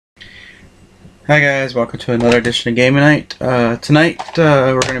Hi guys, welcome to another edition of GamingNight. Tonight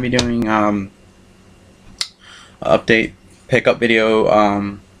we're going to be doing update, pickup video,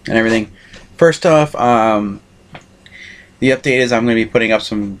 and everything. First off, the update is I'm going to be putting up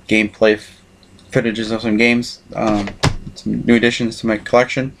some gameplay footages of some games, some new additions to my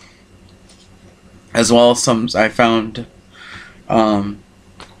collection, as well as some I found at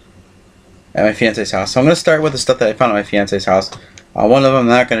my fiance's house. So I'm going to start with the stuff that I found at my fiance's house. One of them I'm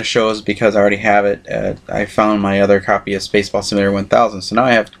not going to show is because I already have it. I found my other copy of Spaceball Simulator 1000, so now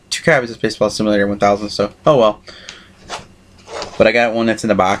I have two copies of Spaceball Simulator 1000, so oh well. But I got one that's in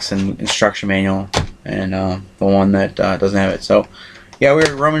the box and instruction manual, and the one that doesn't have it. So yeah, we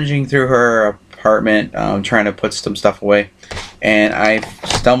were rummaging through her apartment, trying to put some stuff away, and I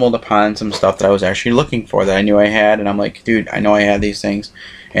stumbled upon some stuff that I was actually looking for that I knew I had, and I'm like, dude, I know I had these things,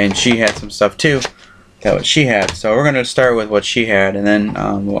 and she had some stuff too. That what she had. So we're going to start with what she had, and then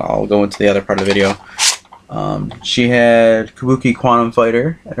I'll go into the other part of the video. She had Kabuki Quantum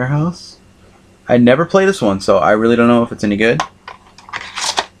Fighter at her house. I never played this one, so I really don't know if it's any good.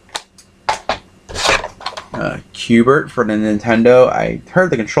 Qbert for the Nintendo. I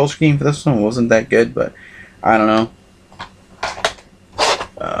heard the control scheme for this one wasn't that good, but I don't know.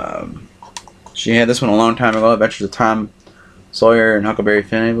 She had this one a long time ago. Adventures of Tom Sawyer and Huckleberry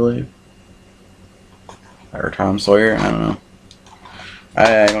Finn, I believe. Or Tom Sawyer, I don't know.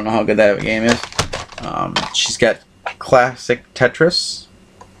 I don't know how good that game is. She's got classic Tetris.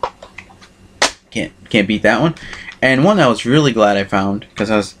 Can't beat that one. And one that I was really glad I found, because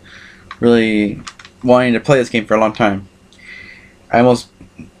I was really wanting to play this game for a long time. I almost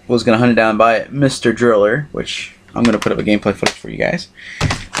was going to hunt it down and buy it. Mr. Driller, which I'm going to put up a gameplay footage for you guys.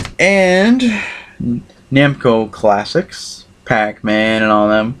 And Namco Classics, Pac-Man and all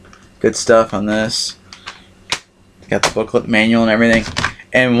them. Good stuff on this. Got the booklet, manual, and everything.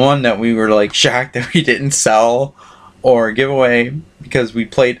 And one that we were like shocked that we didn't sell or give away because we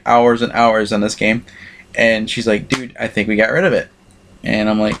played hours and hours on this game. And she's like, dude, I think we got rid of it. And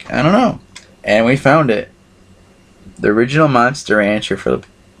I'm like, I don't know. And we found it. The original Monster Rancher for the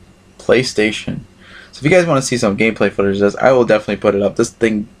PlayStation. So if you guys want to see some gameplay footage of this, I will definitely put it up. This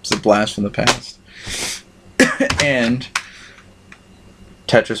thing's a blast from the past. And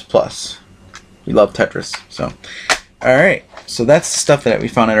Tetris Plus. We love Tetris. So alright, so that's the stuff that we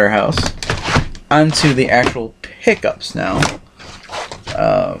found at our house. On to the actual pickups now.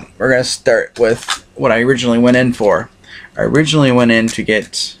 We're going to start with what I originally went in for. I originally went in to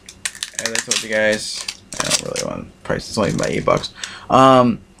get, as I told you guys, I don't really want the price, it's only about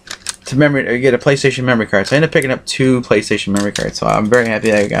 $8. To get a PlayStation memory card. So I ended up picking up 2 PlayStation memory cards, so I'm very happy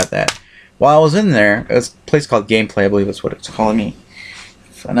that I got that. While I was in there, it was a place called Gameplay, I believe that's what it's calling me.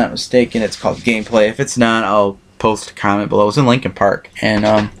 If I'm not mistaken, it's called Gameplay. If it's not, I'll post a comment below. It was in Lincoln Park,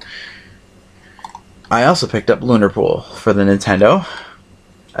 and I also picked up Lunar Pool for the Nintendo.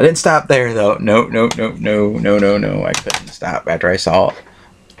 I didn't stop there though. No. I couldn't stop after I saw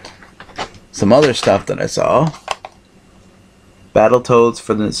some other stuff that I saw. Battletoads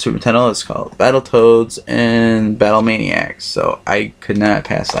for the Super Nintendo. It's called Battletoads and Battle Maniacs. So I could not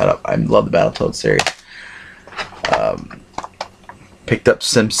pass that up. I love the Battletoads series. Picked up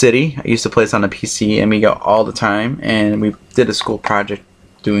SimCity. I used to play this on a PC Amiga all the time, and we did a school project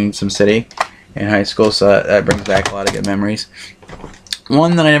doing SimCity in high school, so that brings back a lot of good memories.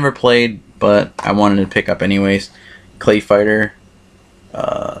 One that I never played, but I wanted to pick up anyways, Clay Fighter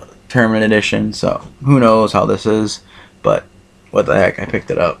Tournament Edition, so who knows how this is, but what the heck, I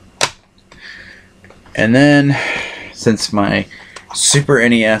picked it up. And then, since my Super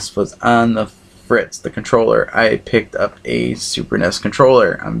NES was on the Fritz, the controller, I picked up a Super NES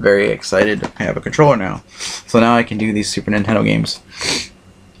controller. I'm very excited to have a controller now. So now I can do these Super Nintendo games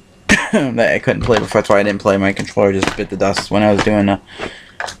that I couldn't play before. That's why I didn't play. My controller just bit the dust when I was doing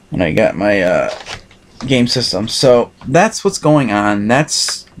when I got my game system. So that's what's going on.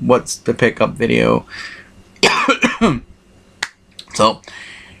 That's what's the pickup video. So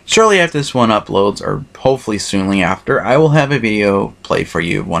shortly after this one uploads, or hopefully soonly after, I will have a video play for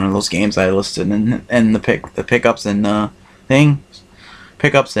you. One of those games I listed in the pickups and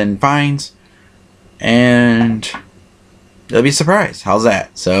pickups and finds, and you'll be surprised. How's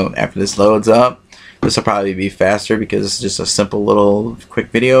that? So after this loads up, this will probably be faster because it's just a simple little quick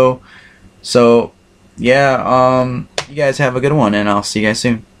video. So yeah, you guys have a good one, and I'll see you guys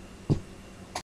soon.